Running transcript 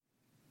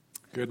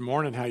Good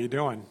morning. How you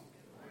doing?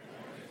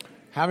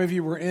 How many of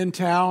you were in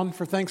town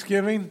for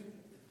Thanksgiving?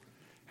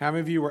 How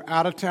many of you were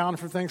out of town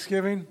for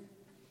Thanksgiving?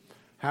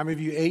 How many of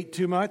you ate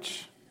too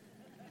much?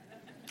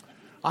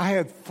 I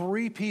had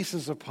 3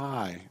 pieces of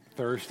pie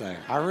Thursday.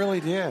 I really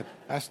did.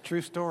 That's a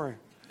true story.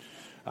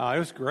 It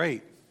was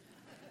great.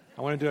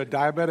 I went into a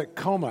diabetic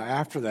coma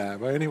after that.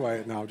 But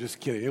anyway, no,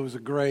 just kidding. It was a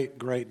great,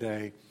 great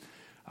day.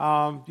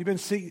 You've been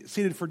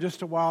seated for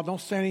just a while.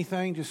 Don't say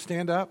anything. Just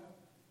stand up.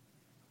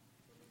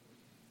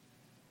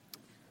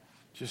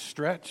 Just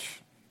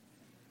stretch.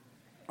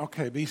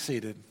 Okay, be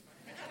seated.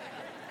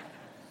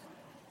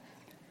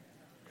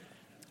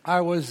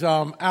 I was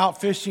out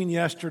fishing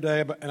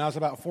yesterday, and I was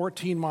about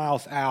 14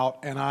 miles out,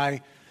 and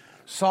I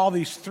saw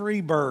these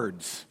 3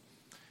 birds.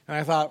 And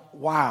I thought,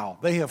 wow,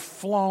 they have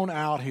flown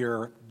out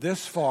here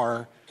this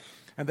far,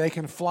 and they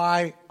can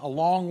fly a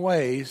long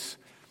ways,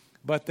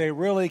 but they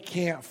really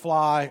can't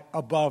fly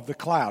above the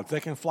clouds.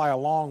 They can fly a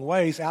long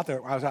ways out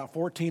there. I was out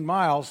 14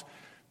 miles,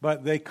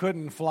 but they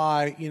couldn't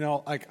fly,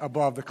 like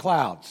above the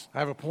clouds. I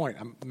have a point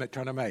I'm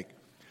trying to make.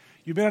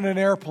 You've been in an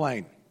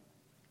airplane,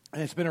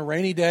 and it's been a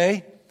rainy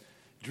day,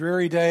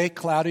 dreary day,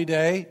 cloudy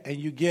day, and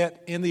you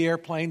get in the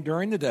airplane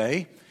during the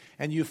day,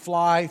 and you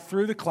fly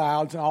through the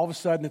clouds, and all of a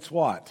sudden it's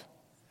what?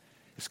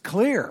 It's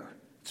clear.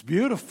 It's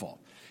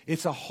beautiful.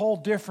 It's a whole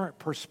different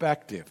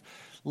perspective.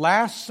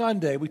 Last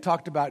Sunday, we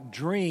talked about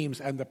dreams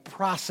and the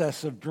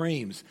process of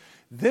dreams.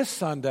 This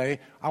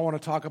Sunday, I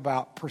want to talk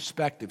about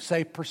perspective.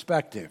 Say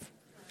perspective.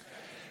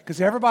 Because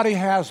everybody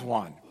has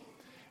one.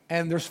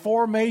 And there's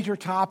 4 major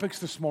topics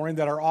this morning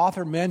that our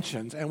author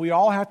mentions, and we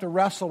all have to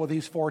wrestle with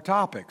these 4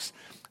 topics.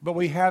 But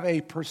we have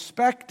a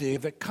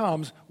perspective that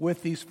comes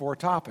with these 4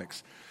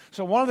 topics.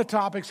 So one of the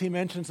topics he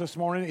mentions this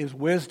morning is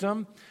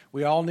wisdom.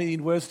 We all need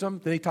wisdom.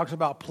 Then he talks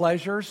about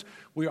pleasures.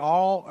 We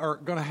all are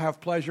going to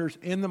have pleasures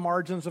in the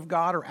margins of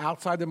God or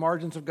outside the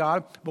margins of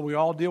God, but we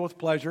all deal with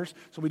pleasures.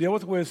 So we deal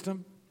with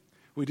wisdom.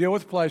 We deal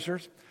with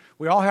pleasures.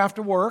 We all have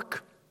to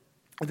work.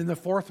 And then the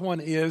 4th one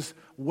is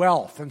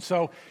wealth. And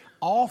so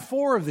all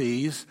 4 of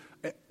these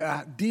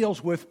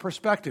deals with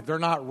perspective. They're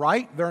not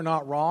right, they're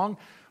not wrong,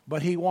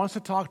 but he wants to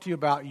talk to you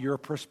about your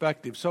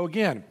perspective. So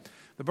again,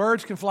 the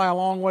birds can fly a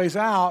long ways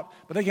out,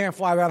 but they can't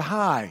fly that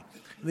high.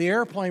 The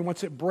airplane,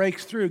 once it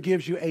breaks through,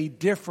 gives you a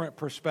different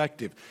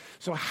perspective.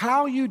 So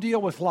how you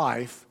deal with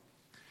life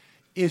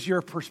is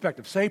your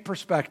perspective. Say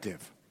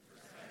perspective.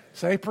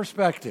 Say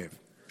perspective.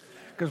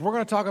 Because we're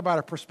going to talk about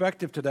a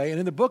perspective today. And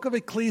in the book of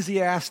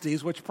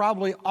Ecclesiastes, which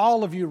probably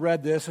all of you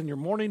read this in your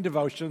morning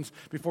devotions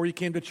before you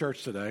came to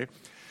church today,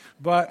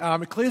 but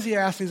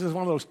Ecclesiastes is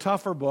one of those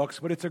tougher books,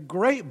 but it's a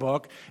great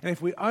book. And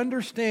if we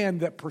understand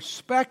that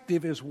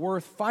perspective is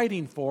worth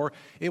fighting for,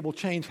 it will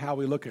change how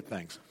we look at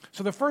things.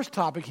 So the first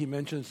topic he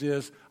mentions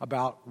is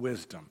about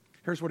wisdom.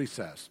 Here's what he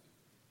says.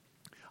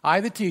 I,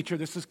 the teacher,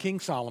 this is King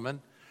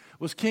Solomon,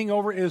 was king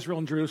over Israel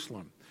and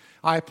Jerusalem.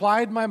 I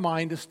applied my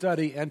mind to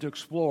study and to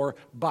explore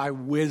by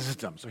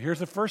wisdom. So here's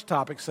the first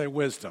topic, say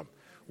wisdom.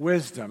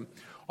 Wisdom.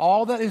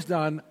 All that is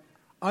done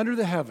under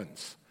the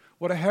heavens.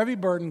 What a heavy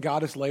burden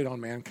God has laid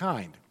on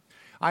mankind.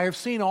 I have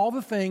seen all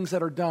the things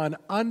that are done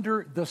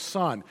under the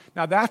sun.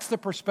 Now that's the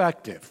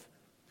perspective.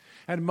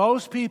 And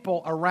most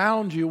people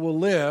around you will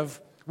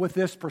live with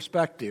this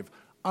perspective,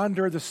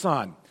 under the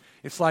sun.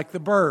 It's like the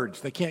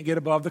birds. They can't get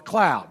above the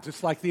clouds.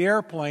 It's like the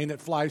airplane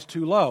that flies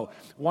too low.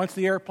 Once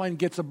the airplane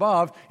gets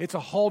above, it's a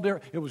whole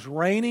different. It was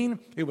raining.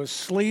 It was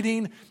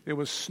sleeting. It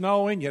was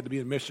snowing. You had to be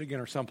in Michigan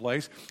or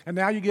someplace. And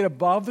now you get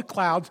above the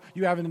clouds.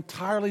 You have an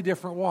entirely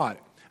different what?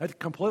 A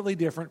completely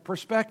different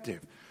perspective.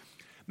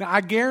 Now,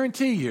 I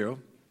guarantee you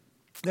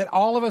that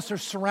all of us are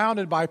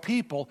surrounded by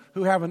people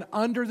who have an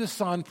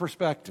under-the-sun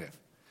perspective.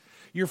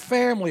 Your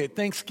family at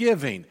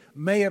Thanksgiving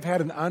may have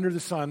had an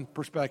under-the-sun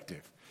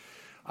perspective.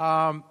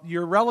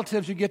 Your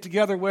relatives you get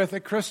together with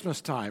at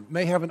Christmas time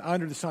may have an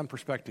under-the-sun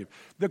perspective.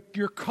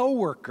 Your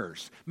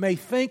coworkers may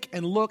think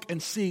and look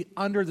and see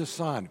under the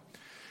sun.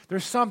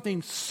 There's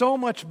something so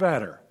much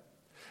better.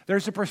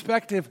 There's a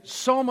perspective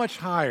so much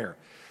higher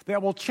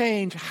that will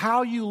change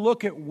how you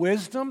look at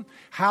wisdom,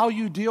 how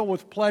you deal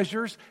with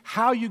pleasures,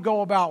 how you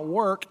go about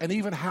work, and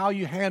even how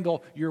you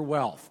handle your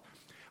wealth.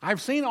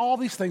 I've seen all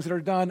these things that are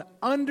done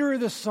under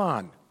the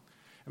sun,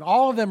 and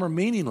all of them are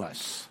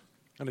meaningless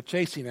and a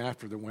chasing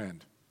after the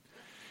wind.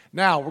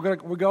 Now,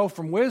 we'll go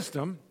from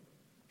wisdom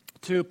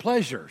to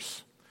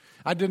pleasures.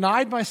 I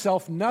denied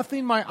myself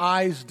nothing my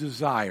eyes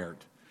desired.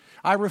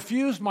 I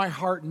refused my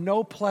heart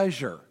no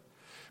pleasure.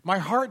 My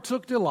heart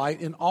took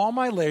delight in all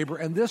my labor,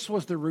 and this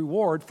was the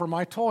reward for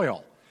my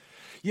toil.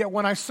 Yet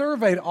when I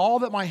surveyed all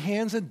that my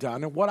hands had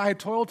done and what I had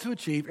toiled to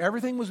achieve,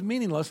 everything was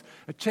meaningless,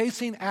 a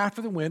chasing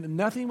after the wind, and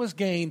nothing was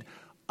gained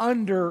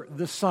under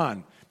the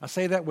sun. Now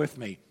say that with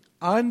me.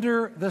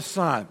 Under the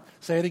sun.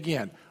 Say it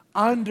again.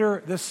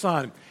 Under the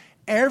sun.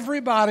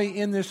 Everybody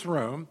in this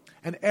room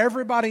and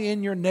everybody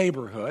in your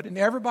neighborhood and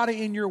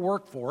everybody in your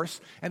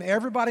workforce and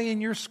everybody in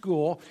your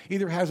school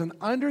either has an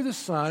under the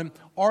sun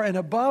or an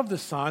above the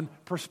sun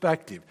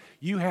perspective.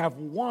 You have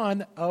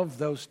one of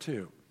those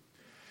two.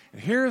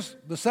 And here's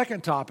the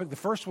second topic. The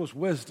first was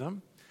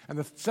wisdom, and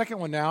the second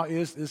one now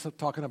is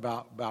talking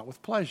about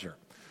with pleasure.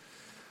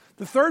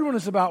 The third one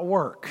is about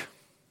work.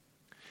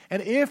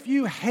 And if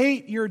you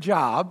hate your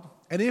job,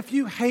 and if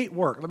you hate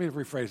work, let me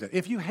rephrase that.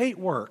 If you hate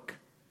work,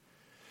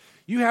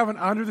 you have an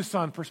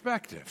under-the-sun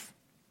perspective.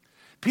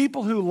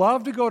 People who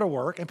love to go to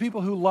work and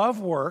people who love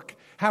work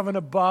have an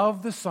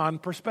above-the-sun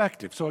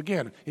perspective. So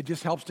again, it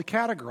just helps to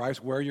categorize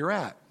where you're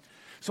at.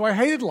 So I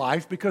hated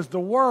life because the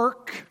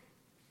work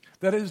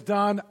that is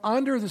done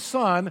under the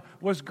sun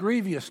was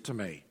grievous to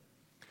me.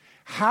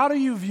 How do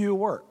you view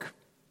work?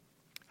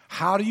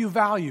 How do you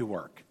value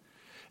work?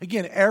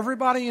 Again,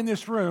 everybody in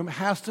this room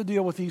has to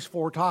deal with these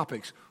four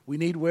topics. We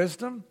need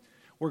wisdom.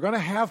 We're going to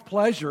have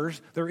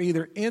pleasures. They're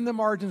either in the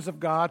margins of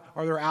God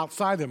or they're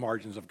outside the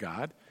margins of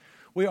God.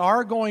 We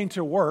are going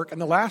to work, and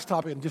the last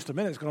topic in just a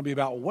minute is going to be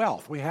about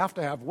wealth. We have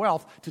to have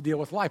wealth to deal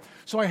with life.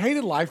 So I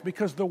hated life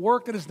because the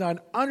work that is done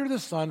under the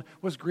sun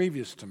was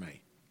grievous to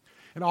me.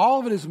 And all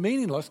of it is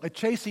meaningless, a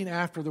chasing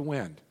after the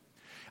wind.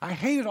 I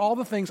hated all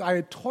the things I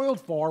had toiled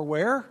for,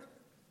 where?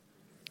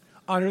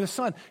 Under the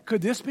sun.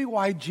 Could this be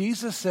why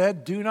Jesus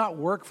said, do not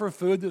work for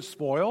food that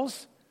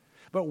spoils,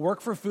 but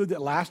work for food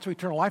that lasts to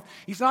eternal life?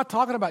 He's not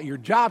talking about your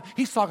job.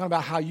 He's talking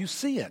about how you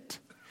see it.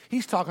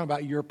 He's talking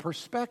about your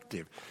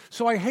perspective.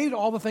 So I hated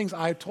all the things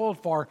I had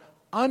toiled for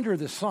under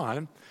the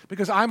sun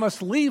because I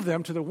must leave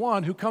them to the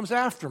one who comes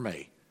after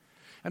me.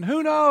 And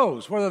who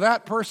knows whether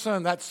that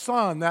person, that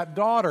son, that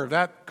daughter,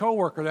 that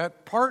coworker,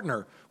 that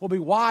partner will be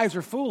wise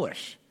or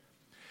foolish.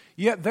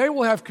 Yet they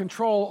will have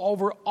control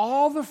over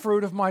all the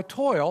fruit of my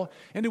toil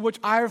into which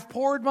I have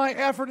poured my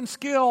effort and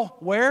skill.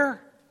 Where?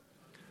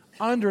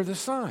 Under the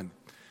sun.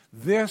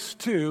 This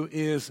too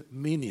is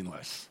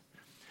meaningless.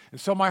 And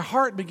so my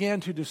heart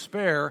began to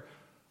despair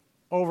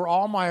over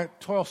all my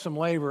toilsome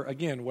labor.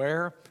 Again,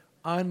 where?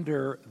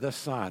 Under the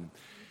sun.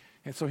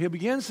 And so he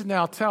begins to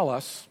now tell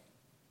us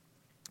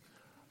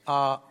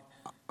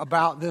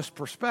about this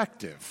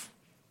perspective.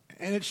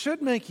 And it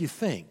should make you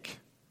think.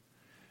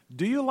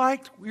 Do you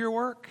like your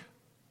work?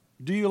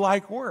 Do you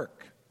like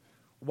work?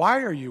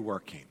 Why are you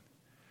working?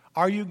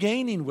 Are you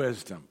gaining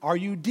wisdom? Are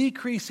you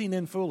decreasing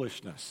in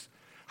foolishness?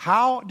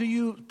 How do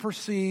you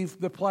perceive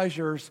the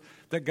pleasures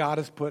that God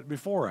has put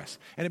before us?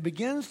 And it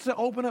begins to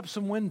open up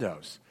some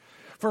windows.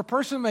 For a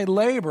person who may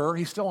labor,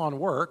 he's still on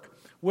work,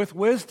 with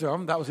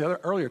wisdom, that was the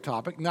earlier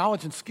topic,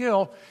 knowledge and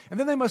skill, and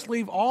then they must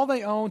leave all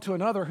they own to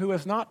another who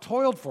has not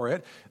toiled for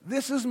it.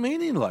 This is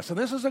meaningless, and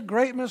this is a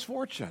great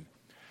misfortune.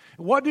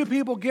 What do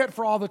people get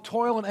for all the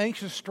toil and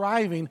anxious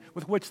striving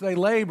with which they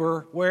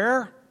labor?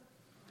 Where?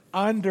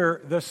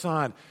 Under the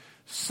sun.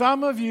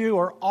 Some of you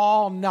are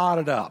all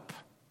knotted up.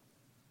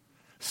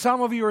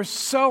 Some of you are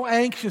so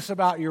anxious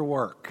about your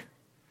work,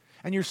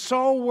 and you're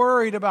so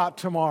worried about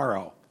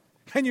tomorrow,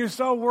 and you're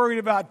so worried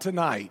about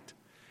tonight.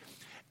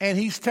 And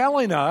he's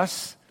telling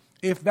us,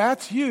 if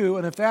that's you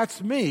and if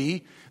that's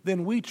me,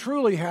 then we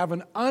truly have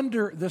an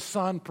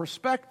under-the-sun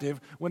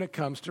perspective when it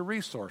comes to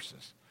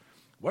resources.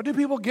 What do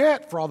people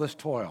get for all this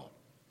toil?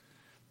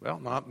 Well,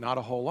 not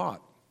a whole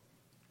lot.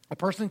 A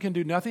person can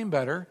do nothing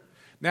better.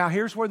 Now,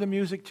 here's where the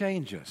music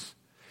changes.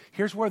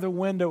 Here's where the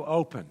window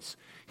opens.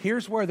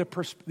 Here's where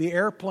the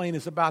airplane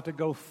is about to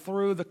go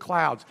through the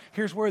clouds.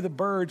 Here's where the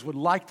birds would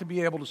like to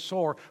be able to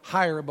soar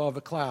higher above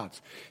the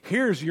clouds.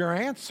 Here's your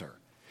answer.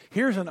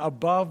 Here's an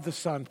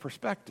above-the-sun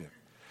perspective.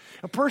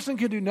 A person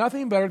can do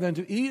nothing better than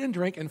to eat and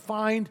drink and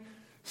find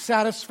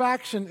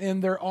satisfaction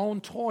in their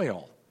own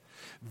toil.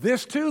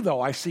 This, too,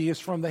 though, I see is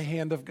from the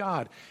hand of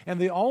God. And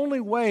the only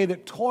way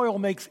that toil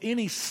makes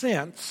any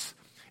sense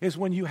is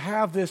when you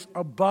have this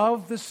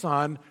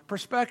above-the-sun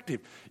perspective.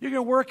 You're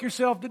going to work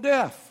yourself to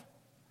death.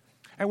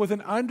 And with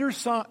an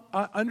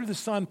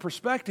under-the-sun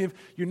perspective,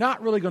 you're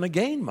not really going to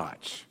gain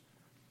much.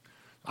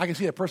 I can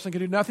see a person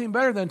can do nothing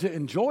better than to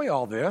enjoy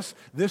all this.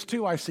 This,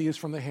 too, I see is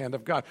from the hand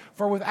of God.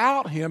 For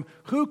without him,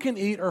 who can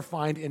eat or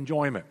find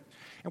enjoyment?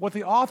 And what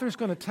the author is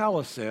going to tell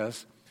us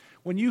is,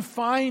 when you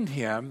find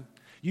him,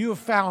 you have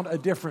found a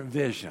different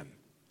vision.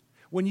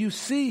 When you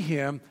see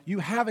him, you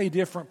have a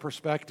different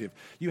perspective.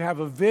 You have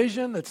a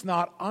vision that's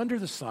not under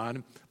the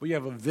sun, but you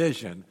have a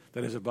vision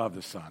that is above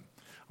the sun.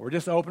 We're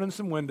just opening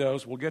some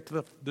windows. We'll get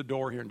to the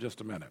door here in just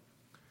a minute.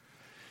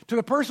 To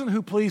the person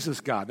who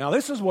pleases God. Now,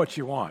 this is what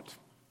you want.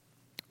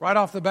 Right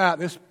off the bat,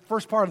 this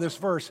first part of this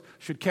verse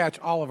should catch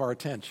all of our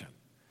attention.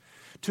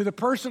 To the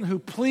person who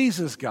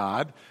pleases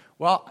God,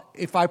 well,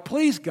 if I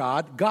please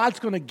God, God's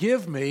going to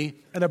give me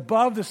an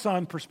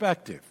above-the-sun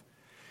perspective.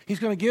 He's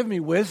going to give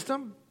me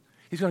wisdom.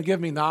 He's going to give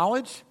me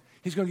knowledge.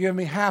 He's going to give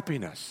me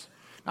happiness.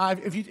 Now,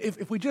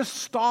 if we just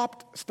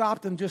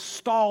stopped and just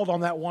stalled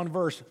on that one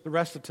verse the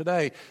rest of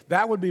today,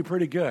 that would be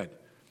pretty good.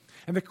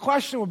 And the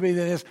question would be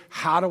then is,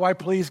 how do I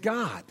please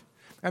God?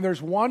 And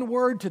there's one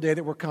word today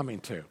that we're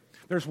coming to.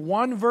 There's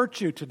one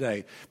virtue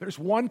today. There's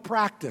one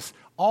practice,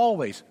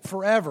 always,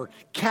 forever,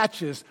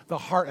 catches the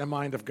heart and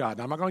mind of God.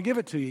 Now, I'm not going to give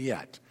it to you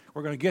yet.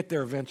 We're going to get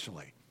there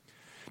eventually.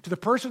 To the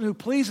person who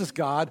pleases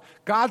God,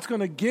 God's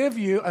going to give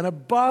you an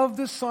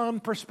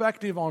above-the-sun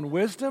perspective on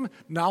wisdom,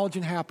 knowledge,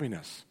 and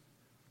happiness.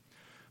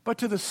 But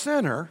to the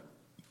sinner,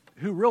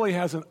 who really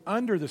has an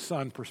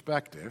under-the-sun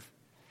perspective,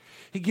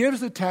 he gives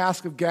the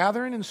task of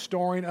gathering and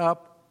storing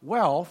up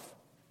wealth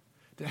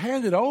to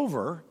hand it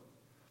over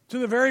to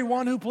the very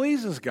one who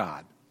pleases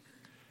God.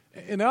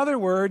 In other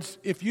words,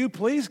 if you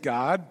please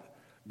God,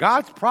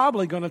 God's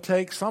probably going to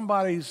take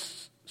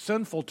somebody's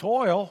sinful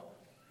toil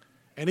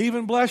and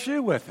even bless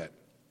you with it.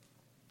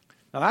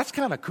 Now that's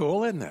kind of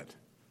cool, isn't it?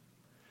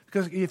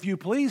 Because if you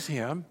please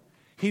Him,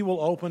 He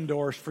will open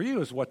doors for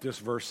you, is what this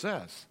verse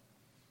says.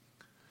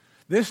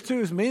 This too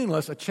is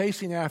meaningless, a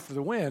chasing after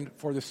the wind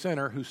for the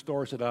sinner who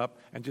stores it up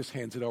and just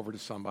hands it over to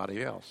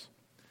somebody else.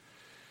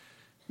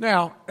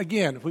 Now,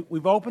 again,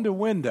 we've opened a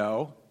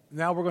window.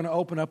 Now we're going to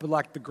open up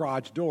like the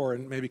garage door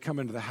and maybe come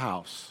into the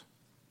house.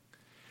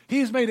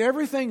 He's made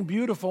everything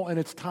beautiful in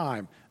its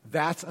time.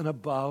 That's an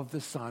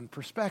above-the-sun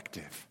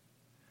perspective.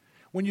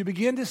 When you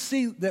begin to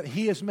see that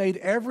He has made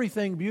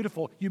everything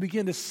beautiful, you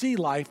begin to see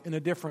life in a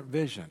different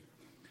vision.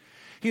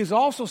 He has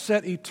also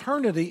set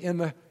eternity in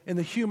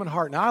the human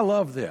heart. Now, I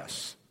love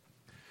this.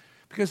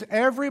 Because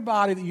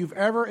everybody that you've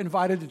ever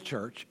invited to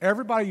church,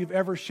 everybody you've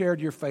ever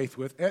shared your faith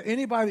with,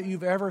 anybody that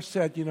you've ever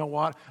said, you know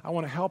what, I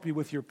want to help you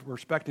with your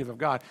perspective of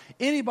God,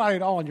 anybody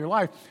at all in your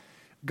life,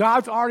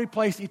 God's already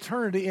placed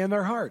eternity in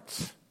their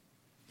hearts.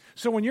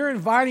 So when you're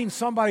inviting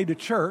somebody to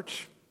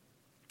church,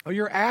 or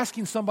you're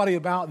asking somebody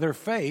about their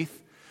faith,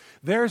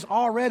 there's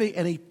already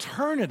an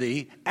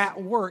eternity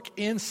at work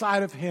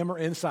inside of him or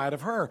inside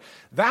of her.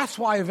 That's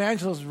why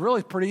evangelism is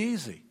really pretty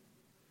easy.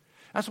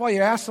 That's why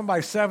you ask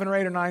somebody 7 or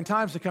 8 or 9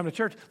 times to come to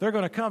church. They're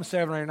going to come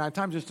 7 or 8 or 9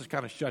 times just to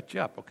kind of shut you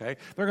up, okay?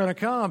 They're going to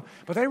come,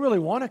 but they really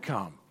want to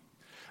come.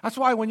 That's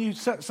why when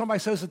somebody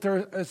says that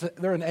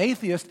they're an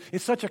atheist,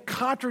 it's such a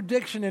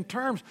contradiction in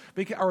terms,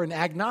 or an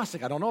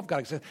agnostic. I don't know if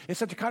God exists. It's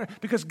such a contradiction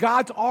because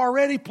God's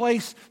already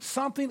placed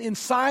something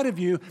inside of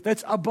you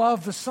that's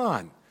above the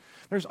sun.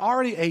 There's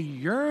already a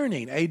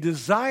yearning, a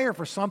desire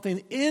for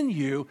something in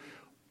you,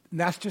 and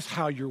that's just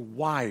how you're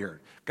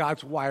wired.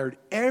 God's wired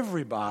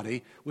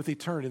everybody with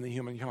eternity in the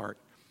human heart.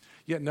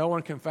 Yet no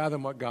one can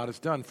fathom what God has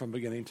done from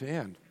beginning to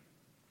end.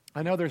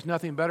 I know there's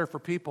nothing better for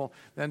people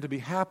than to be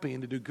happy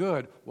and to do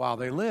good while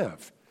they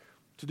live.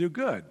 To do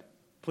good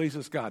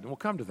pleases God, and we'll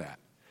come to that.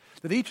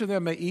 That each of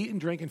them may eat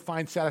and drink and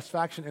find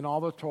satisfaction in all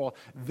their toil.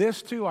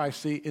 This, too, I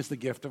see, is the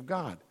gift of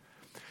God.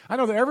 I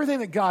know that everything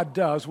that God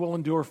does will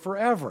endure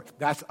forever.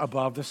 That's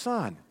above the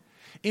sun.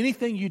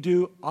 Anything you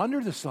do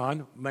under the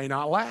sun may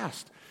not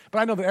last. But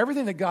I know that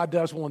everything that God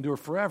does will endure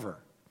forever.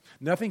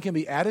 Nothing can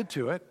be added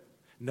to it.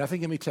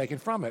 Nothing can be taken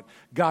from it.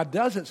 God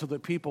does it so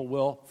that people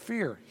will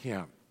fear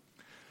Him.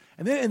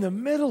 And then in the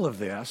middle of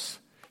this,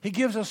 He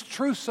gives us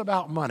truths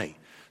about money.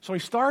 So He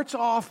starts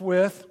off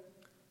with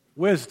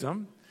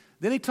wisdom.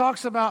 Then He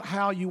talks about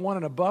how you want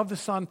an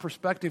above-the-sun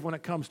perspective when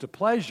it comes to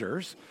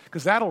pleasures,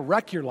 because that'll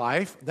wreck your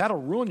life,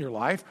 that'll ruin your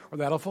life, or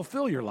that'll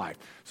fulfill your life.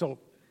 So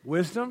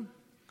wisdom,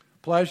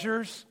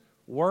 pleasures,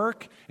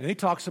 work, and He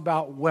talks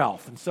about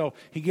wealth. And so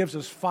He gives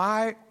us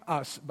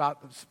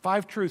about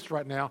 5 truths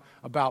right now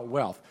about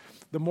wealth.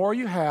 The more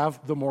you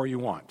have, the more you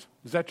want.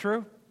 Is that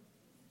true?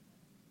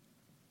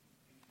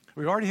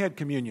 We've already had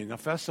communion. Now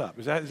fess up.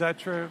 Is that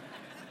true?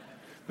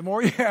 The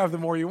more you have, the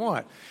more you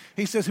want.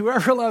 He says,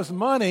 whoever loves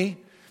money,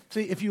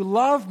 see, if you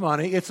love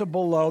money, it's a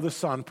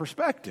below-the-sun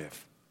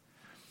perspective.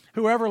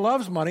 Whoever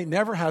loves money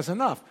never has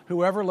enough.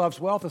 Whoever loves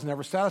wealth is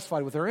never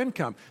satisfied with their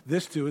income.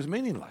 This, too, is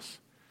meaningless.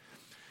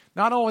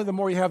 Not only the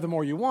more you have, the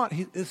more you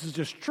want. This is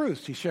just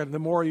truth. He said, the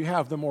more you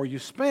have, the more you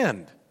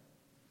spend.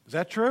 Is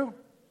that true?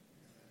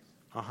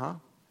 Uh-huh.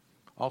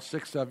 All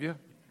 6 of you.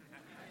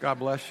 God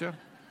bless you.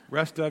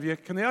 Rest of you.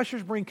 Can the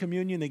ushers bring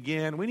communion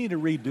again? We need to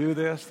redo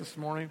this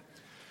morning.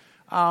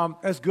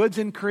 As goods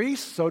increase,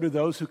 so do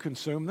those who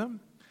consume them.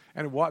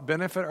 And what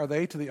benefit are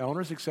they to the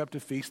owners except to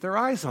feast their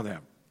eyes on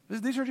them?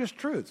 These are just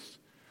truths.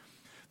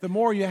 The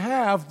more you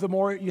have, the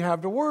more you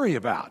have to worry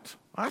about.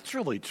 Well, that's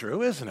really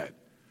true, isn't it?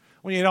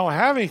 When you don't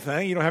have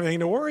anything, you don't have anything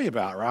to worry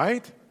about,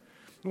 right?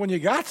 When you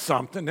got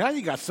something, now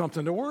you got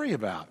something to worry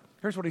about.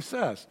 Here's what he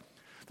says.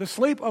 The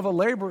sleep of a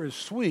laborer is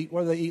sweet,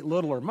 whether they eat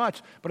little or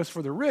much, but as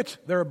for the rich,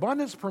 their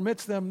abundance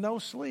permits them no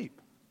sleep.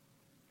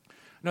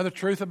 Another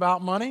truth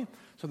about money,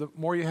 so the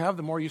more you have,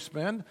 the more you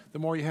spend. The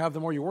more you have,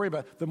 the more you worry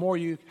about. The more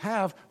you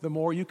have, the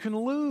more you can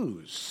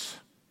lose.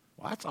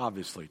 Well, that's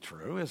obviously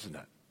true, isn't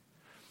it?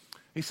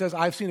 He says,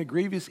 I've seen a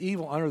grievous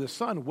evil under the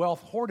sun,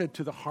 wealth hoarded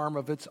to the harm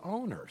of its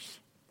owners.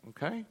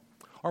 Okay?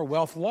 Or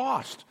wealth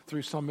lost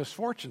through some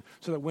misfortune,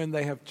 so that when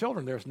they have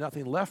children, there's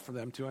nothing left for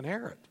them to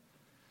inherit.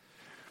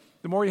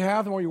 The more you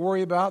have, the more you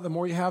worry about. The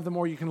more you have, the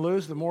more you can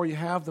lose. The more you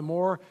have, the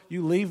more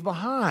you leave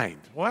behind.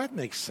 Well, that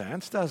makes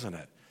sense, doesn't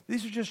it?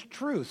 These are just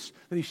truths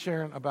that he's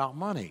sharing about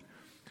money.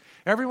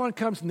 Everyone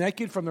comes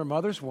naked from their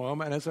mother's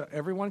womb, and as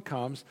everyone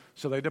comes,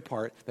 so they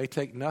depart. They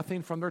take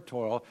nothing from their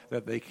toil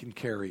that they can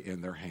carry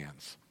in their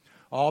hands.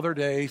 All their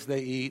days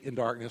they eat in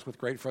darkness with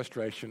great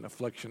frustration,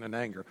 affliction, and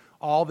anger.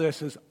 All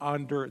this is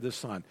under the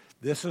sun.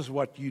 This is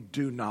what you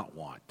do not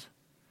want.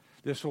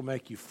 This will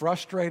make you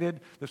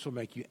frustrated. This will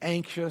make you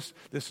anxious.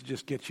 This will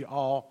just get you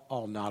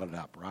all knotted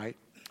up, right?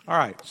 All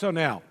right, so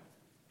now,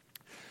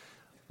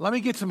 let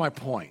me get to my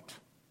point.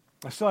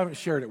 I still haven't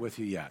shared it with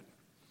you yet.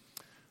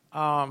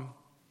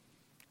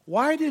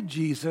 Why did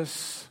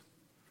Jesus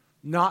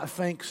not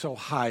think so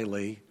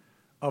highly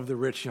of the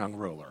rich young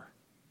ruler?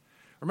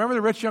 Remember,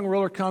 the rich young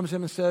ruler comes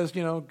in and says,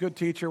 good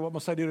teacher, what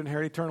must I do to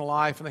inherit eternal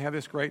life? And they have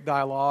this great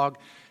dialogue.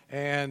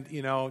 And,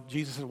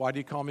 Jesus says, why do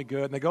you call me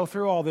good? And they go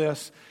through all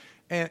this.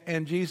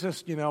 And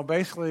Jesus,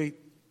 basically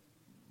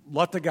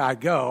let the guy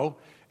go.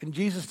 And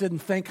Jesus didn't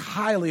think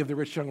highly of the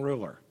rich young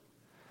ruler.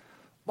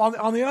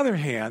 On the other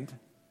hand,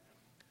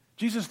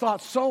 Jesus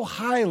thought so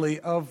highly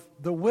of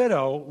the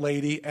widow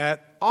lady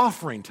at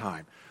offering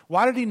time.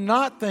 Why did he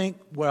not think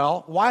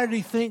well? Why did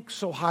he think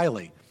so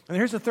highly? And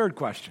here's the third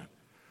question.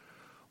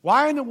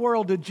 Why in the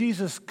world did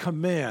Jesus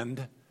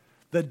commend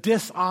the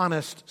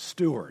dishonest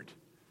steward?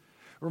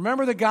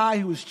 Remember the guy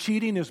who was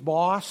cheating his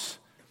boss?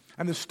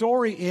 And the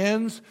story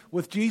ends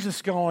with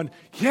Jesus going,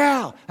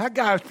 yeah, that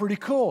guy was pretty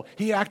cool.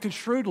 He acted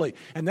shrewdly.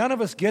 And none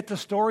of us get the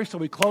story, so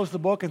we close the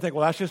book and think,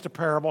 well, that's just a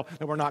parable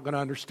that we're not going to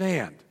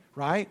understand,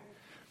 right?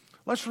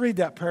 Let's read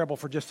that parable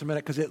for just a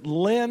minute because it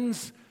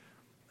lends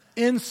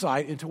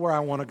insight into where I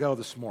want to go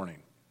this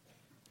morning.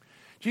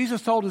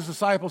 Jesus told his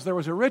disciples there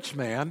was a rich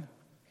man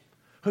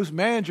whose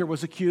manager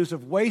was accused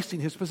of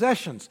wasting his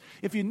possessions.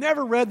 If you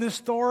never read this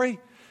story,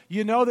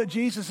 you know that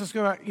Jesus is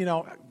going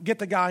to, get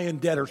the guy in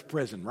debtor's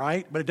prison,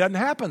 right? But it doesn't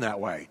happen that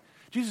way.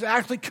 Jesus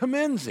actually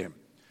commends him.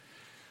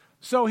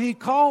 So he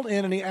called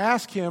in and he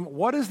asked him,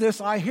 what is this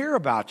I hear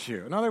about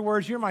you? In other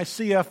words, you're my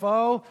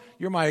CFO,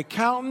 you're my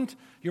accountant,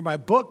 you're my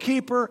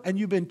bookkeeper, and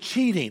you've been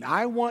cheating.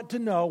 I want to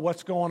know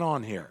what's going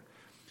on here.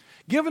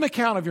 Give an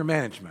account of your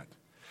management,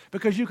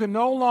 because you can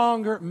no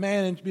longer be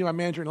my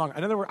manager any longer.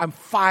 In other words, I'm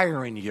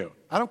firing you.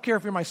 I don't care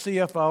if you're my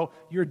CFO,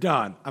 you're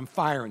done. I'm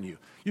firing you.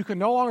 You can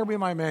no longer be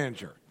my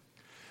manager.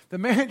 The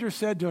manager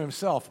said to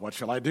himself, what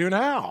shall I do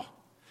now?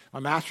 My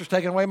master's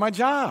taken away my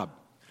job.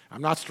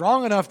 I'm not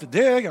strong enough to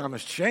dig, and I'm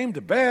ashamed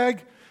to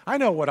beg. I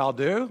know what I'll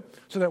do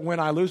so that when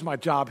I lose my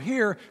job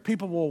here,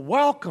 people will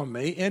welcome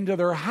me into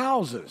their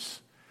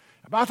houses.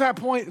 About that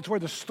point, it's where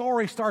the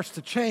story starts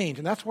to change,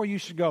 and that's where you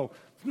should go,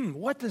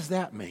 what does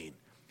that mean?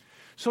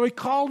 So he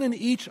called in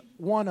each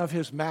one of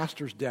his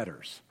master's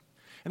debtors,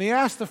 and he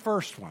asked the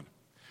first one,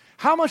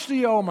 how much do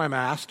you owe my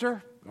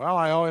master? Well,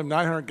 I owe him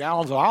 900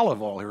 gallons of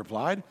olive oil, he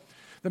replied.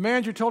 The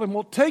manager told him,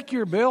 well, take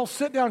your bill,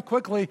 sit down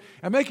quickly,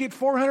 and make it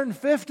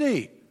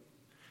 450.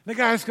 The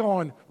guy's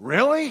going,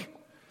 really?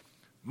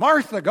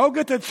 Martha, go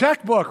get the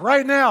checkbook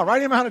right now.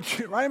 Write him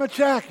a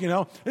check,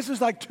 This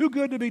is like too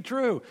good to be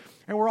true.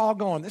 And we're all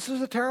going, this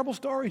is a terrible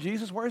story,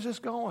 Jesus. Where's this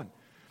going?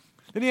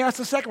 Then he asked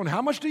the second one,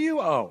 how much do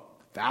you owe?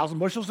 1,000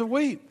 bushels of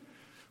wheat.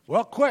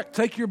 Well, quick,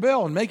 take your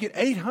bill and make it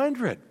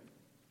 800.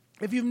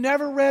 If you've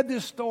never read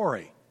this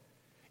story,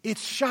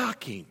 it's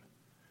shocking.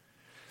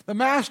 The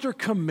master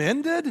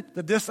commended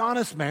the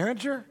dishonest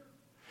manager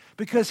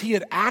because he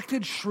had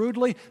acted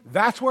shrewdly.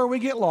 That's where we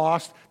get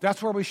lost.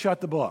 That's where we shut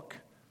the book.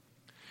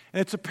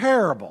 And it's a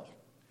parable.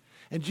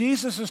 And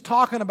Jesus is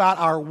talking about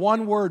our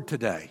one word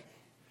today.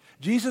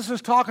 Jesus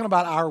is talking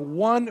about our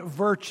one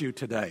virtue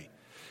today.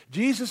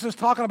 Jesus is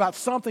talking about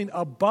something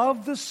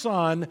above the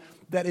sun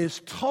that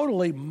is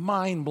totally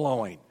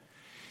mind-blowing.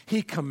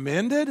 He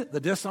commended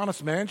the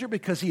dishonest manager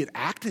because he had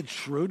acted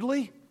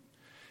shrewdly.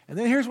 And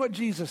then here's what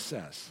Jesus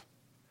says.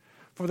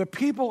 For the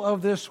people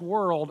of this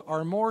world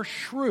are more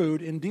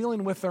shrewd in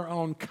dealing with their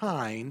own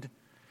kind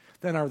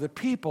than are the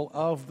people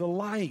of the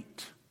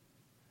light.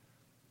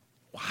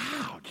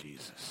 Wow,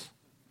 Jesus.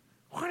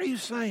 What are you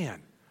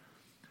saying?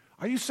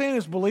 Are you saying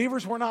as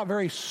believers we're not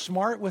very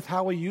smart with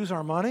how we use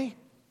our money?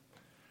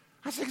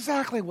 That's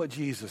exactly what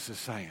Jesus is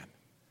saying.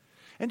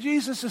 And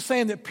Jesus is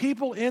saying that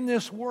people in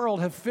this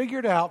world have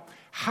figured out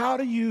how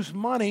to use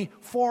money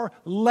for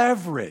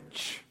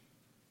leverage.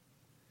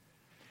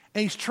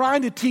 And he's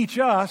trying to teach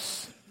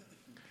us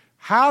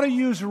how to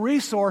use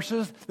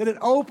resources that it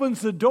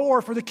opens the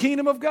door for the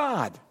kingdom of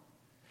God.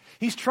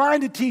 He's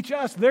trying to teach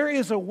us there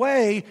is a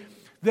way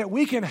that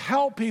we can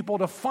help people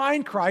to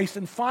find Christ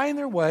and find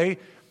their way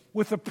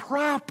with the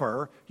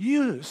proper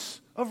use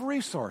of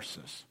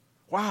resources.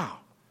 Wow.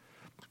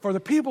 For the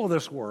people of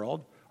this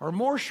world are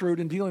more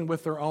shrewd in dealing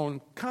with their own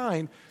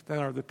kind than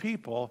are the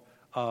people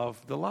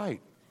of the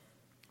light.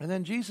 And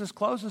then Jesus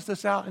closes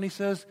this out and he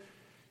says,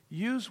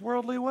 use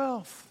worldly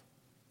wealth.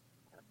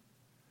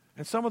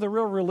 And some of the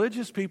real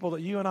religious people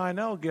that you and I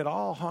know get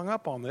all hung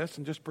up on this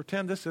and just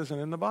pretend this isn't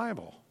in the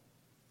Bible.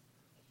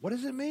 What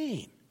does it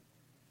mean?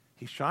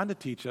 He's trying to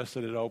teach us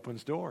that it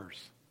opens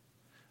doors.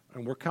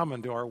 And we're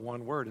coming to our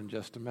one word in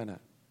just a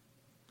minute.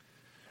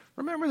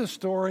 Remember the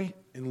story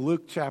in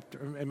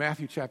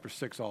Matthew chapter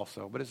 6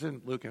 also, but it's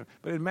in Luke.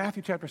 But in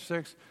Matthew chapter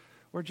 6,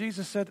 where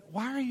Jesus said,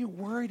 why are you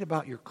worried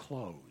about your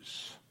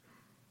clothes?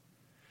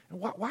 And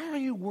why are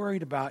you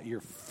worried about your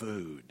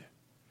food?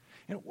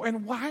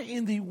 And why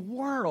in the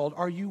world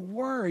are you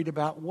worried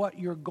about what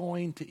you're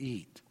going to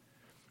eat?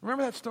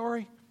 Remember that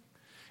story?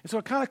 And so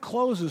it kind of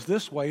closes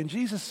this way. And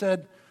Jesus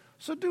said,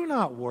 so do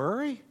not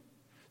worry,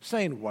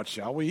 saying, what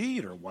shall we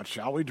eat, or what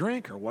shall we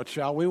drink, or what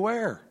shall we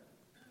wear?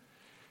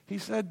 He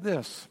said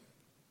this,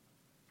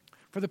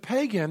 for the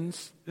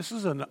pagans, this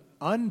is an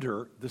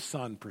under the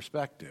sun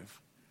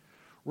perspective,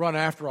 run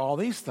after all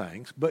these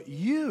things, but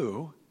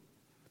you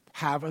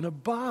have an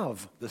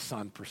above the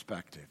sun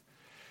perspective.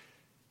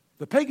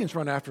 The pagans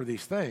run after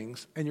these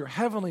things, and your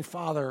heavenly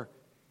Father,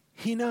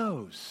 He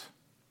knows.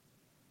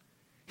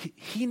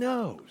 He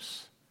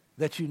knows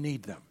that you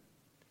need them.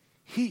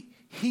 He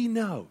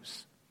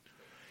knows.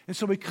 And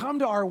so we come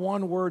to our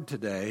one word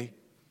today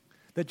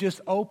that just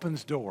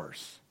opens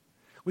doors.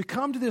 We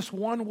come to this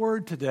one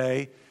word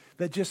today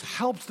that just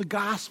helps the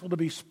gospel to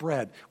be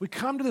spread. We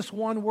come to this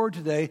one word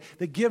today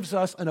that gives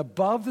us an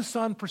above the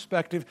sun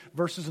perspective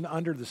versus an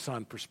under the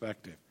sun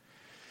perspective.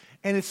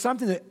 And it's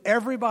something that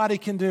everybody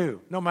can do,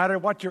 no matter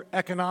what your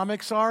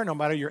economics are, no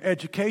matter your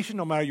education,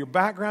 no matter your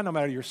background, no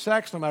matter your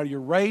sex, no matter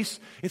your race.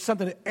 It's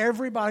something that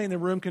everybody in the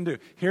room can do.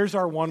 Here's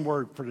our one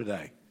word for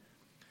today.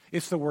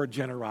 It's the word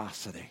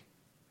generosity.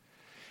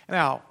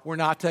 Now, we're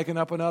not taking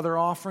up another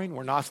offering.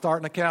 We're not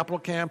starting a capital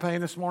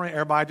campaign this morning.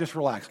 Everybody just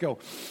relax. Go.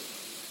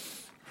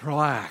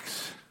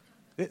 Relax.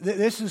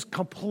 This is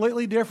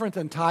completely different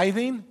than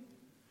tithing.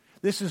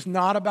 This is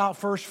not about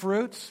first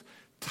fruits.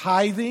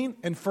 Tithing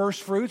and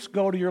first fruits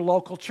go to your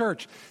local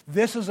church.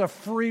 This is a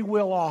free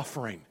will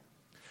offering.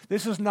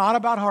 This is not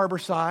about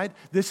Harborside.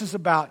 This is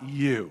about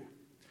you.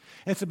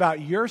 It's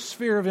about your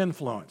sphere of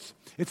influence.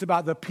 It's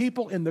about the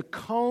people in the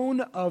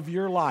cone of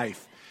your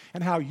life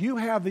and how you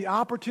have the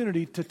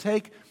opportunity to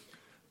take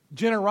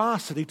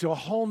generosity to a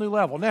whole new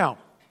level. Now,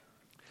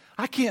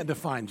 I can't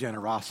define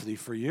generosity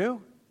for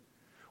you.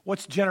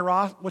 What's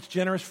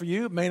generous for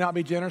you may not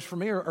be generous for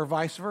me or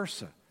vice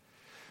versa.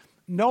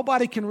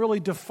 Nobody can really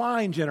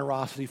define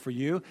generosity for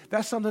you.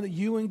 That's something that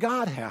you and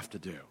God have to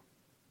do.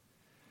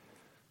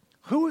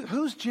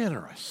 Who's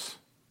generous?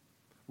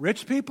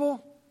 Rich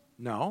people?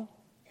 No.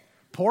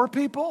 Poor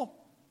people?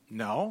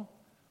 No.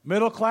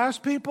 Middle class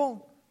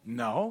people?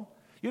 No.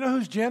 You know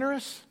who's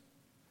generous?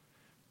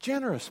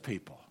 Generous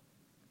people.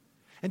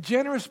 And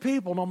generous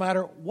people, no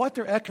matter what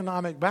their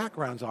economic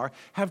backgrounds are,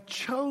 have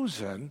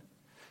chosen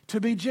to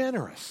be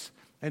generous.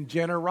 And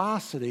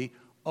generosity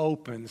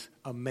opens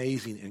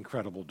amazing,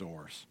 incredible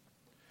doors.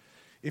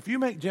 If you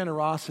make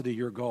generosity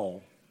your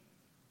goal,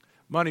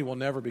 money will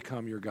never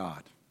become your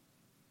God.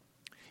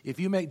 If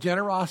you make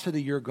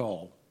generosity your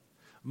goal,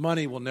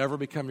 money will never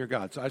become your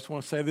God. So I just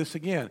want to say this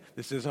again.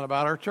 This isn't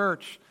about our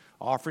church.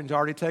 Offering's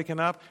already taken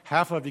up.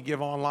 Half of you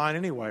give online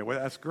anyway. Well,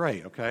 that's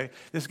great, okay?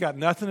 This has got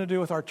nothing to do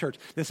with our church.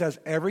 This has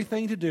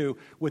everything to do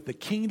with the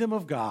kingdom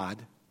of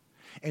God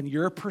and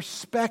your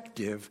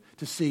perspective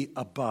to see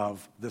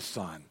above the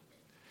sun.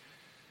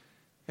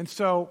 And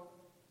so,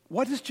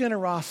 what does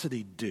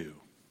generosity do?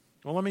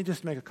 Well, let me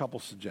just make a couple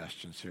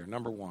suggestions here.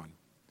 Number one,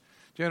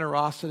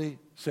 generosity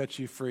sets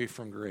you free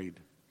from greed.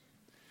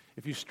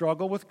 If you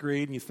struggle with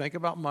greed and you think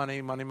about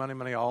money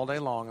all day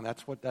long, and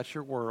that's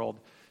your world,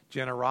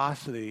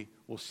 generosity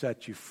will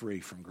set you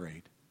free from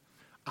greed.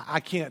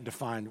 I can't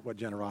define what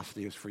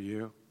generosity is for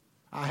you.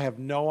 I have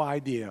no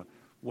idea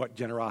what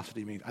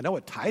generosity means. I know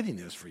what tithing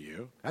is for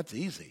you. That's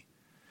easy.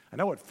 I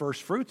know what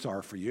first fruits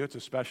are for you. It's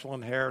a special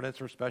inheritance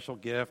or a special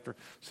gift or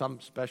some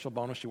special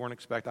bonus you weren't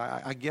expecting.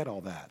 I get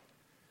all that.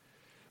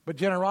 But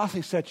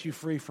generosity sets you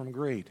free from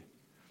greed.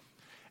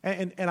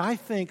 And I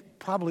think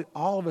probably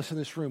all of us in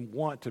this room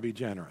want to be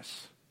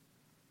generous.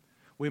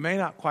 We may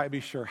not quite be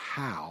sure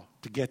how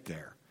to get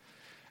there.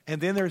 And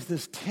then there's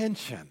this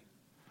tension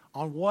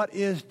on what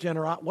is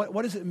generosity.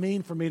 What does it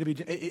mean for me to be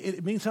generous?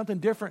 It means something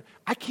different.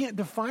 I can't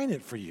define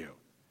it for you.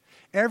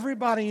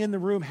 Everybody in the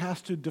room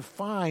has to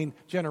define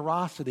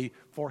generosity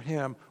for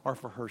him or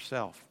for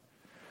herself.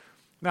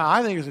 Now,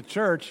 I think as a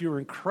church, you were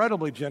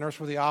incredibly generous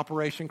with the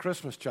Operation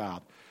Christmas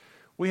Child.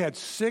 We had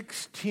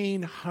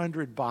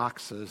 1,600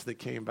 boxes that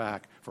came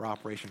back for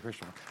Operation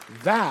Christmas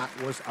Child. That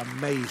was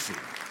amazing.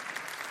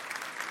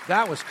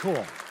 That was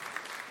cool.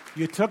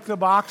 You took the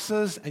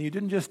boxes and you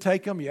didn't just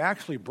take them, you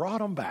actually brought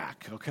them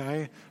back,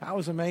 okay? That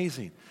was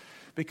amazing.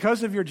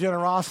 Because of your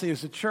generosity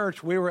as a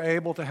church, we were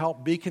able to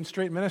help Beacon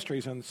Street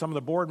Ministries, and some of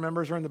the board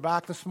members are in the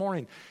back this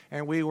morning,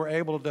 and we were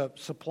able to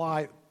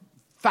supply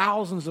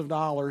thousands of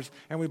dollars,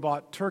 and we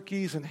bought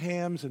turkeys and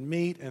hams and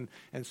meat and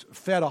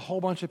fed a whole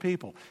bunch of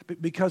people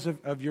because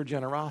of your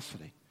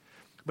generosity.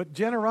 But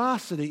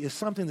generosity is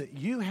something that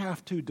you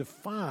have to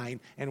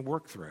define and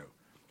work through.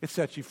 It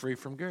sets you free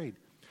from greed.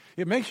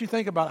 It makes you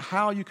think about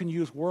how you can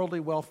use worldly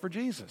wealth for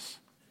Jesus.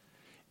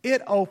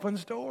 It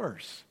opens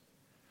doors.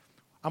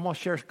 I'm going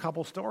to share a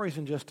couple stories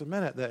in just a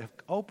minute that have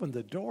opened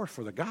the door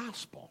for the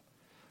gospel.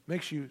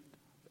 Makes you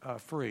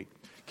free.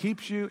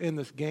 Keeps you in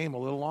this game a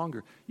little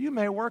longer. You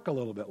may work a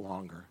little bit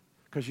longer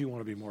because you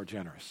want to be more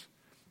generous.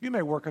 You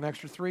may work an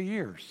extra 3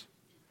 years.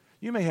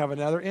 You may have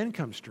another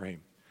income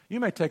stream.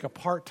 You may take a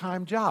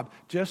part-time job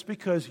just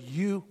because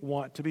you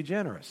want to be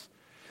generous.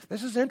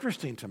 This is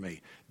interesting to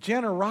me.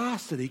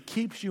 Generosity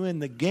keeps you in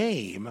the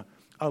game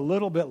a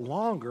little bit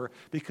longer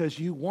because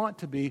you want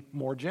to be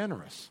more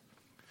generous.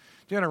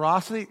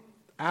 Generosity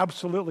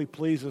absolutely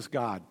pleases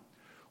God.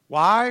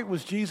 Why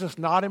was Jesus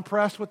not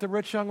impressed with the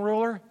rich young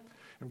ruler?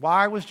 And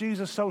why was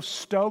Jesus so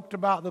stoked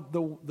about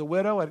the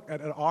widow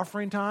at an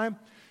offering time?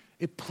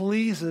 It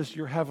pleases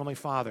your Heavenly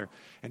Father.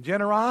 And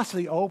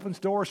generosity opens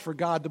doors for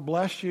God to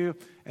bless you.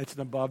 It's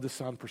an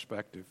above-the-sun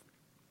perspective.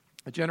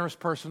 A generous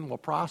person will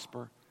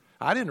prosper.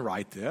 I didn't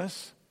write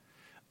this.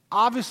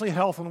 Obviously,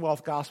 Health and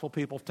Wealth Gospel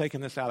people have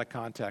taken this out of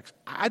context.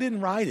 I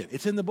didn't write it.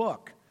 It's in the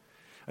book.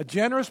 A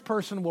generous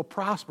person will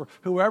prosper.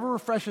 Whoever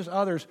refreshes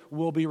others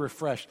will be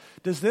refreshed.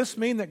 Does this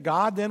mean that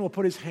God then will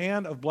put his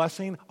hand of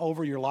blessing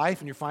over your life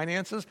and your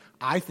finances?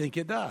 I think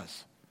it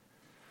does.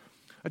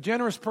 A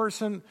generous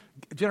person,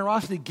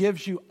 generosity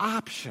gives you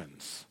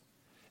options.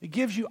 It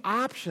gives you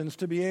options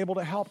to be able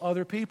to help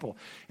other people.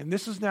 And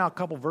this is now a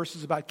couple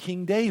verses about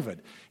King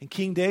David. And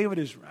King David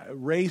is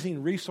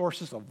raising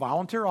resources, a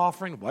volunteer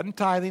offering, wasn't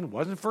tithing,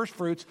 wasn't first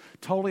fruits,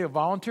 totally a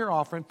volunteer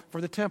offering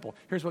for the temple.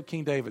 Here's what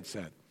King David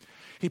said.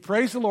 He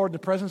praised the Lord in the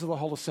presence of the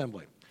whole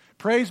assembly.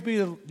 Praise be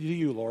to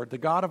you, Lord, the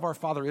God of our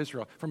father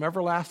Israel, from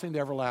everlasting to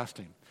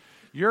everlasting.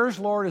 Yours,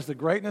 Lord, is the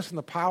greatness and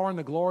the power and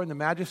the glory and the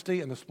majesty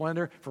and the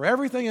splendor, for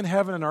everything in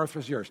heaven and earth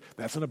is yours.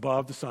 That's an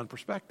above-the-sun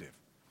perspective.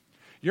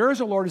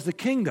 Yours, O Lord, is the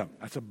kingdom.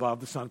 That's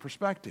above-the-sun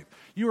perspective.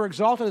 You are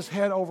exalted as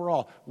head over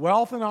all.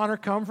 Wealth and honor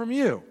come from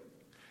you.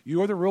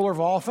 You are the ruler of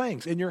all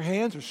things. In your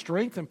hands are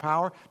strength and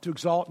power to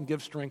exalt and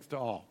give strength to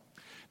all.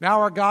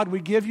 Now, our God,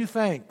 we give you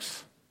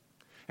thanks,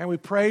 and we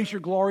praise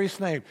your glorious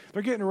name.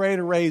 They're getting ready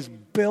to raise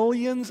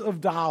billions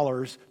of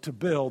dollars to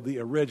build the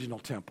original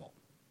temple.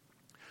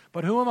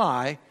 But who am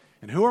I?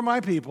 And who are my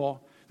people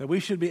that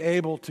we should be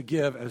able to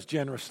give as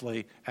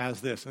generously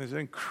as this? And it's an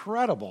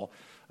incredible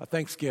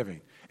thanksgiving.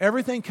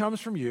 Everything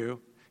comes from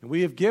you, and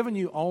we have given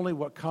you only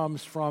what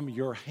comes from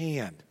your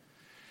hand.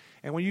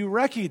 And when you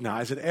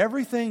recognize that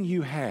everything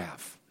you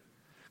have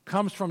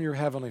comes from your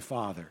Heavenly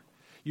Father,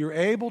 you're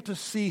able to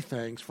see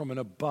things from an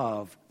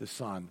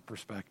above-the-sun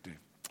perspective.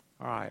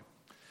 All right.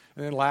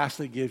 And then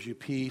lastly, it gives you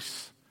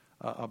peace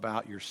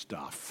about your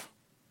stuff.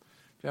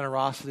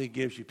 Generosity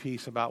gives you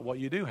peace about what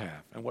you do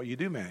have and what you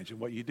do manage and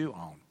what you do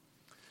own.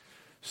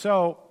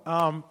 So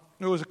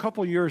it was a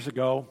couple years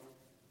ago,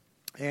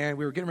 and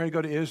we were getting ready to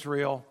go to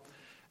Israel,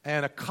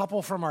 and a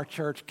couple from our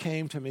church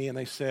came to me and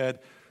they said,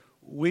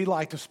 we'd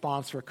like to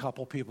sponsor a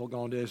couple people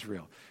going to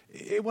Israel.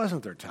 It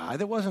wasn't their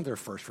tithe. It wasn't their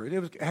first fruit.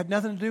 It had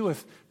nothing to do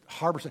with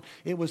Harborside.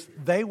 It was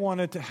they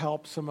wanted to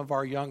help some of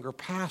our younger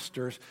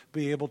pastors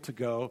be able to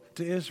go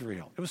to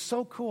Israel. It was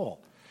so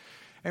cool.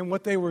 And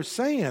what they were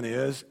saying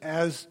is,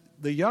 as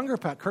the younger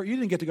Kurt, you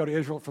didn't get to go to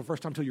Israel for the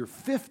first time until you're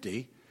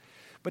 50.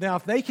 But now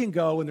if they can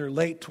go in their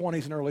late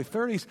 20s and early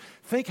 30s,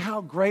 think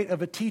how great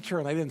of a teacher,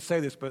 and they didn't say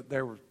this, but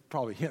they were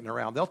probably hitting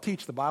around. They'll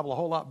teach the Bible a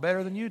whole lot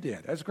better than you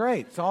did. That's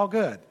great. It's all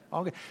good.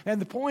 All good.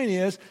 And the point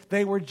is,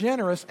 they were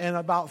generous, and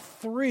about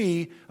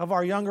 3 of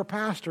our younger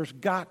pastors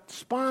got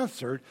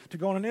sponsored to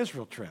go on an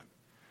Israel trip.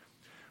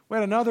 We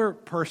had another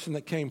person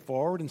that came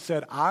forward and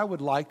said, I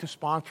would like to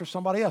sponsor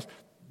somebody else.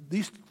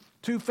 These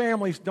 2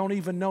 families didn't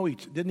even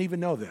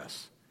know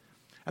this.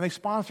 And they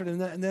sponsored it,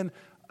 and then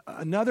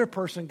another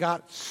person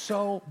got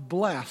so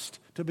blessed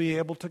to be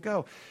able to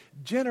go.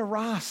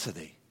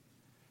 Generosity.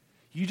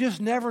 You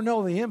just never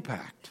know the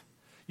impact.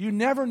 You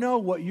never know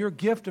what your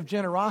gift of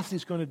generosity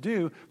is going to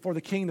do for the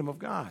kingdom of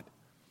God.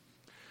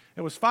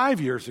 It was 5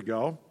 years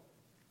ago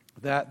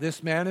that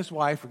this man and his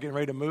wife were getting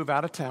ready to move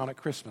out of town at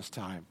Christmas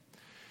time.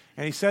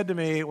 And he said to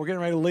me, we're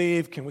getting ready to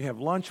leave. Can we have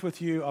lunch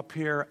with you up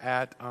here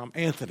at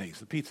Anthony's,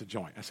 the pizza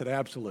joint? I said,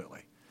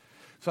 absolutely.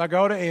 So I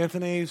go to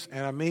Anthony's,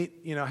 and I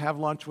meet, have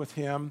lunch with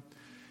him.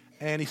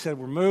 And he said,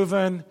 we're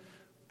moving,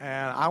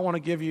 and I want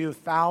to give you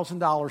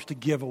 $1,000 to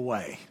give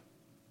away.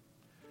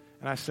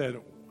 And I said,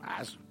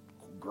 that's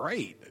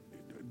great.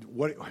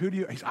 Who do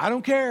you? He said, I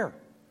don't care.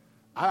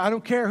 I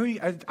don't care who.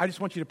 I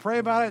just want you to pray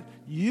about it.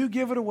 You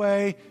give it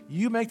away.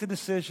 You make the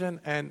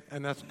decision, and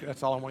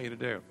that's all I want you to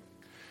do.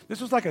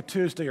 This was like a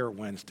Tuesday or a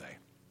Wednesday.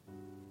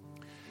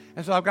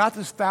 And so I've got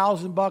this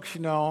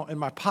 $1,000, in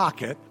my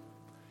pocket,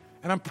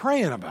 and I'm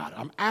praying about it.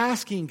 I'm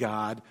asking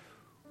God,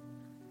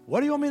 what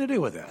do you want me to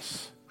do with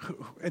this?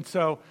 And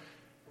so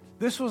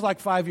this was like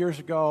 5 years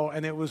ago,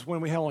 and it was when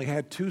we only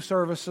had 2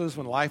 services,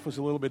 when life was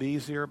a little bit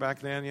easier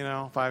back then,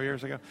 5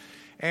 years ago.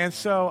 And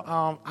so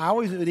I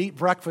always would eat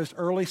breakfast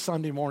early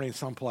Sunday morning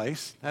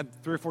someplace. I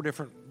had 3 or 4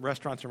 different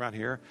restaurants around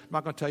here. I'm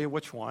not going to tell you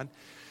which one.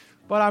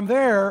 But I'm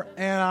there,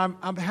 and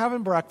I'm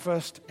having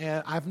breakfast,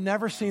 and I've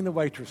never seen the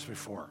waitress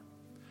before.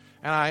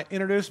 And I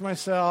introduced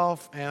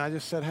myself, and I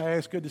just said, hey,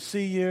 it's good to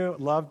see you. I'd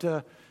love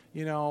to,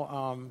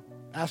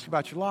 ask you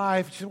about your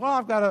life. She said, well,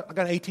 I've got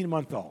an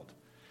 18-month-old.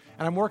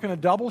 And I'm working a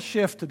double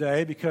shift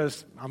today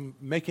because I'm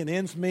making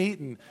ends meet,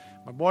 and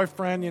my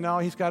boyfriend,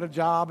 he's got a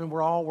job, and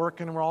we're all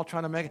working, and we're all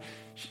trying to make it.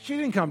 She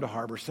didn't come to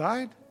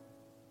Harborside.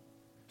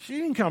 She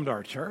didn't come to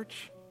our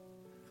church.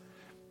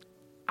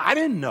 I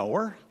didn't know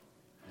her.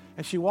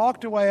 And she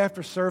walked away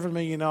after serving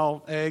me,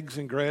 eggs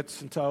and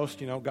grits and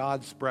toast,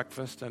 God's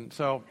breakfast. And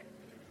so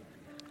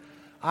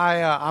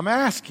I'm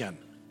asking,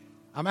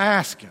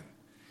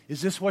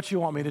 is this what you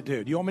want me to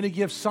do? Do you want me to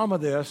give some of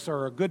this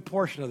or a good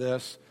portion of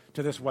this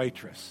to this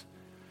waitress?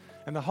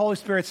 And the Holy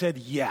Spirit said,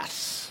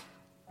 yes.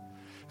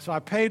 So I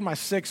paid my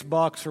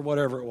 $6 or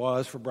whatever it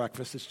was for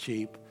breakfast. It's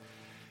cheap.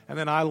 And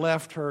then I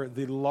left her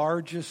the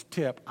largest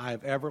tip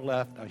I've ever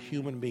left a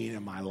human being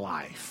in my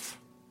life.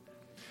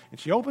 And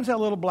she opens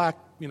that little black,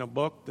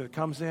 book that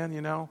comes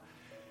in,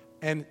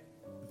 and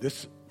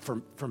this,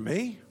 for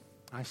me,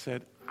 I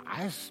said,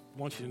 I just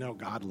want you to know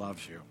God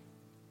loves you.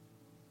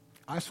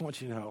 I just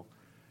want you to know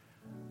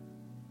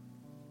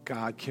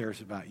God cares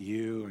about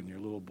you and your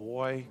little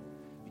boy.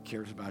 He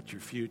cares about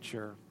your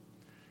future.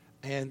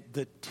 And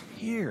the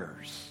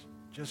tears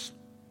just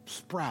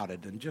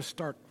sprouted and just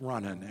start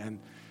running. And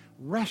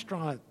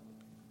restaurant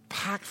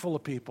packed full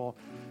of people.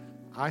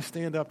 I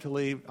stand up to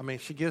leave.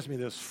 She gives me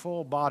this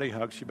full body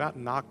hug. She about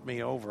knocked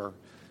me over,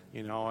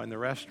 in the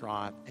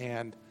restaurant.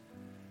 And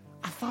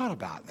I thought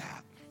about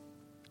that.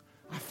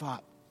 I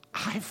thought,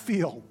 I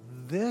feel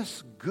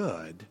this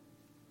good,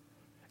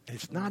 and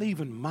it's not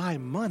even my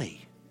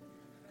money.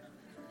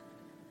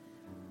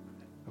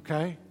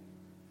 Okay?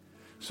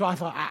 So I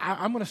thought,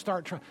 I'm going to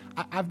start trying.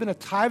 I've been a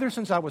tither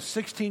since I was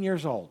 16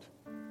 years old.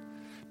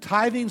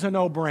 Tithing's a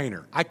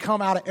no-brainer. I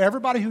come out of,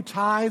 everybody who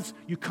tithes,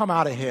 you come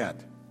out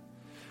ahead.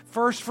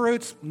 First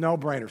fruits,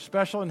 no-brainer.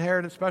 Special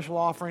inheritance, special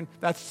offering,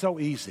 that's so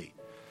easy.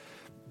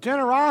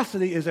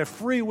 Generosity is a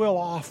free will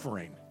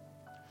offering.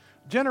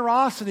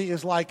 Generosity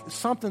is like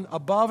something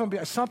above and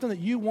beyond, something that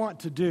you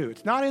want to do.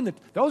 It's not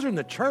those are in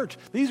the church.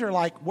 These are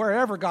like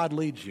wherever God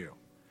leads you.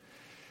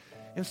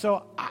 And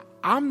so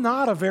I'm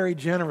not a very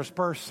generous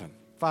person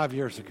 5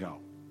 years ago.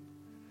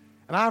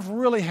 And I've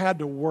really had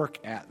to work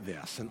at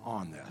this and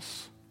on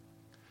this.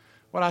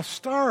 But I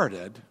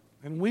started,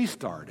 and we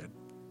started,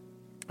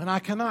 and I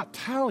cannot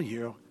tell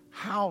you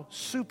how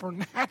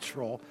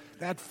supernatural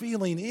that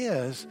feeling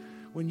is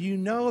when you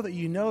know that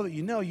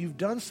you've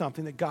done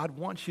something that God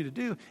wants you to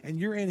do, and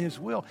you're in His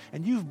will,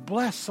 and you've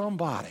blessed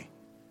somebody.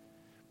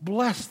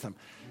 Blessed them.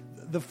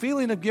 The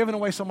feeling of giving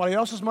away somebody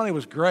else's money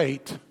was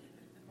great,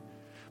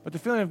 but the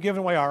feeling of giving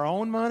away our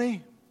own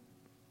money,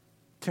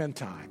 10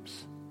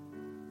 times.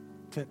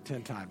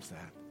 10 times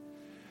that.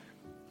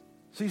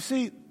 So you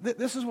see,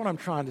 this is what I'm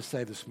trying to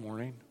say this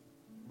morning.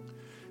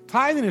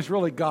 Tithing is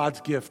really God's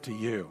gift to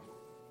you.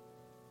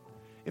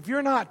 If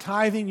you're not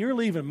tithing, you're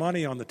leaving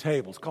money on the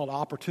table. It's called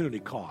opportunity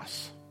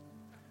costs.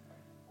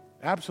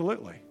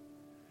 Absolutely.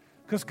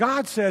 Because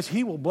God says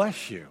He will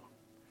bless you.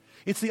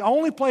 It's the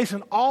only place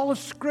in all of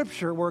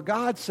Scripture where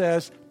God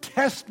says,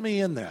 test me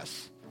in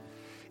this.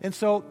 And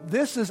so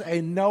this is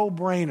a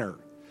no-brainer.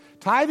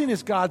 Tithing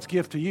is God's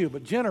gift to you,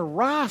 but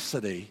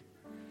generosity,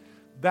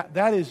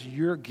 that is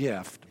your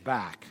gift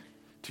back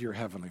to your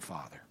Heavenly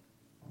Father.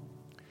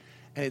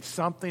 And it's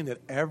something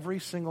that every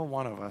single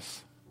one of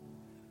us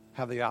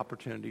have the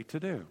opportunity to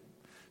do.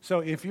 So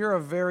if you're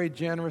a very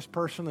generous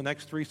person, the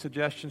next 3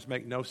 suggestions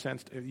make no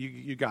sense.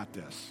 You got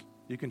this.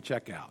 You can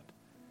check out.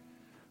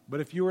 But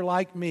if you were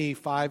like me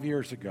 5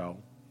 years ago,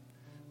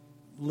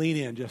 lean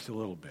in just a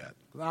little bit.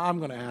 I'm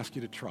going to ask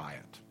you to try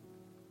it.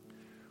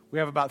 We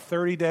have about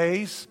 30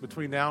 days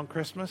between now and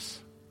Christmas.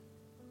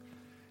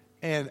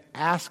 And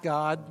ask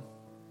God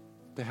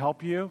to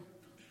help you.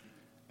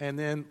 And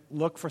then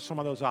look for some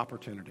of those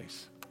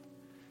opportunities.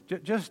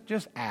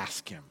 Just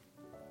ask Him.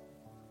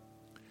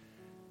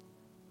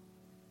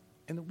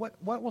 And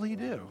what will He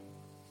do?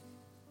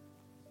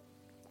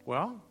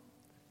 Well,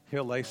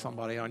 He'll lay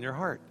somebody on your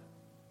heart.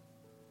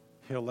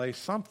 He'll lay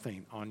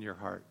something on your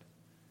heart.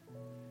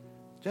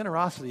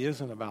 Generosity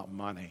isn't about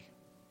money.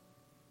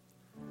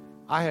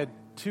 I had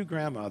 2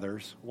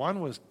 grandmothers.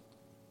 One was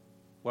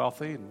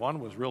wealthy and one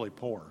was really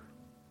poor.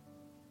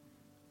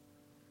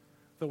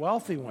 The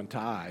wealthy one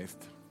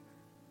tithed,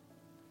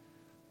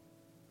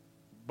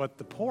 but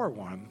the poor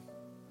one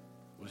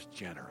was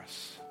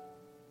generous.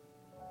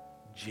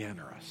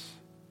 Generous.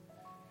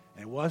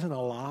 And it wasn't a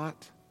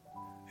lot.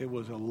 It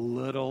was a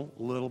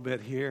little bit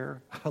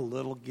here, a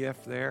little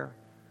gift there.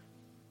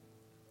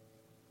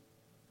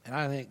 And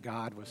I think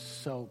God was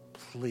so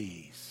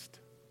pleased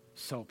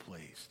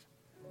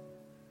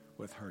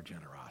with her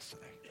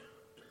generosity.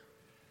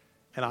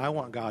 And I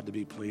want God to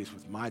be pleased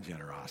with my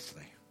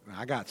generosity.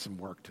 I got some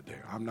work to do.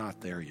 I'm not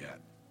there yet.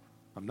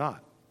 I'm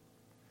not.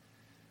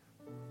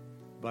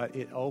 But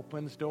it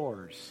opens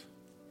doors.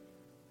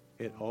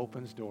 It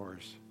opens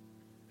doors.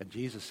 And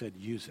Jesus said,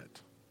 use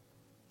it.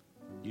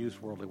 Use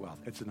worldly wealth.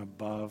 It's an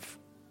above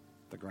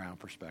the ground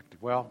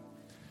perspective. Well,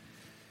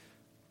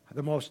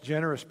 the most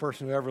generous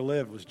person who ever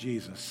lived was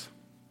Jesus.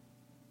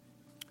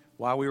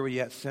 While we were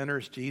yet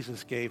sinners,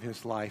 Jesus gave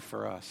His life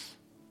for us.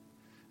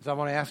 So I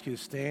want to ask you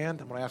to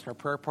stand. I want to ask our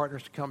prayer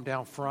partners to come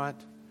down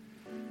front.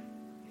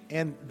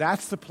 And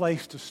that's the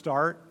place to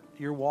start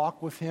your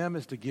walk with Him,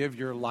 is to give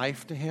your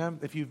life to Him.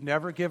 If you've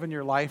never given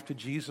your life to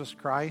Jesus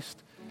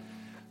Christ,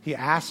 He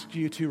asks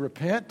you to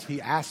repent.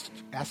 He asks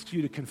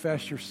you to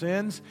confess your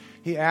sins.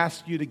 He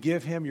asks you to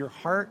give Him your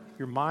heart,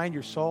 your mind,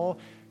 your soul.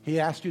 He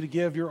asks you to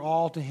give your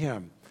all to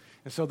Him.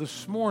 And so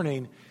this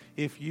morning,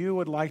 if you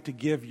would like to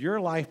give your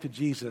life to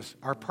Jesus,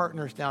 our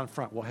partners down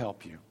front will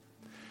help you.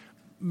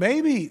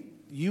 Maybe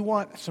you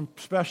want some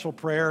special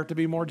prayer to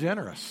be more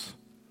generous.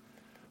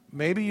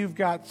 Maybe you've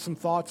got some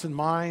thoughts in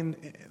mind,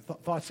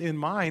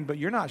 but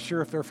you're not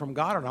sure if they're from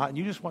God or not, and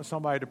you just want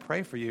somebody to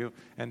pray for you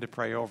and to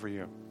pray over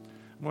you.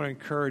 I want to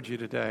encourage you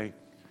today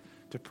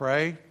to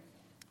pray,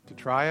 to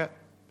try it,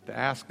 to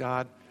ask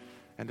God,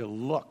 and to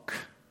look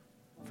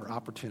for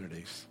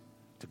opportunities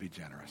to be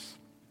generous.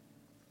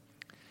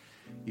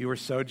 You were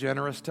so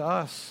generous to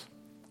us.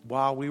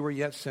 While we were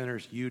yet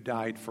sinners, you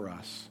died for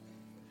us.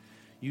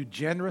 You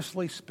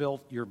generously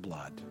spilt your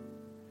blood.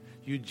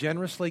 You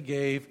generously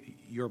gave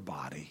your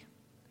body.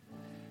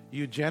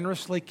 You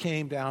generously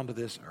came down to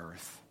this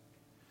earth.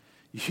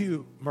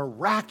 You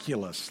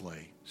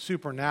miraculously,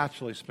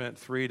 supernaturally spent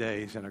 3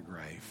 days in a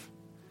grave.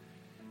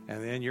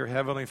 And then your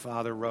heavenly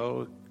Father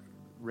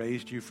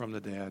raised you from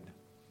the dead,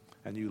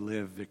 and you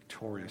live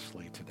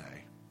victoriously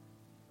today.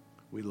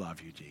 We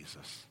love you,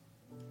 Jesus.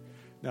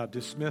 Now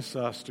dismiss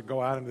us to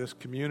go out into this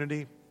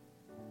community,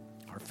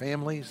 our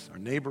families, our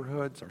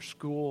neighborhoods, our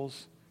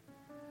schools,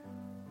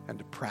 and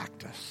to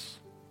practice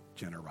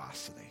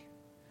generosity.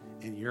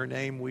 In your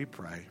name we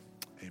pray.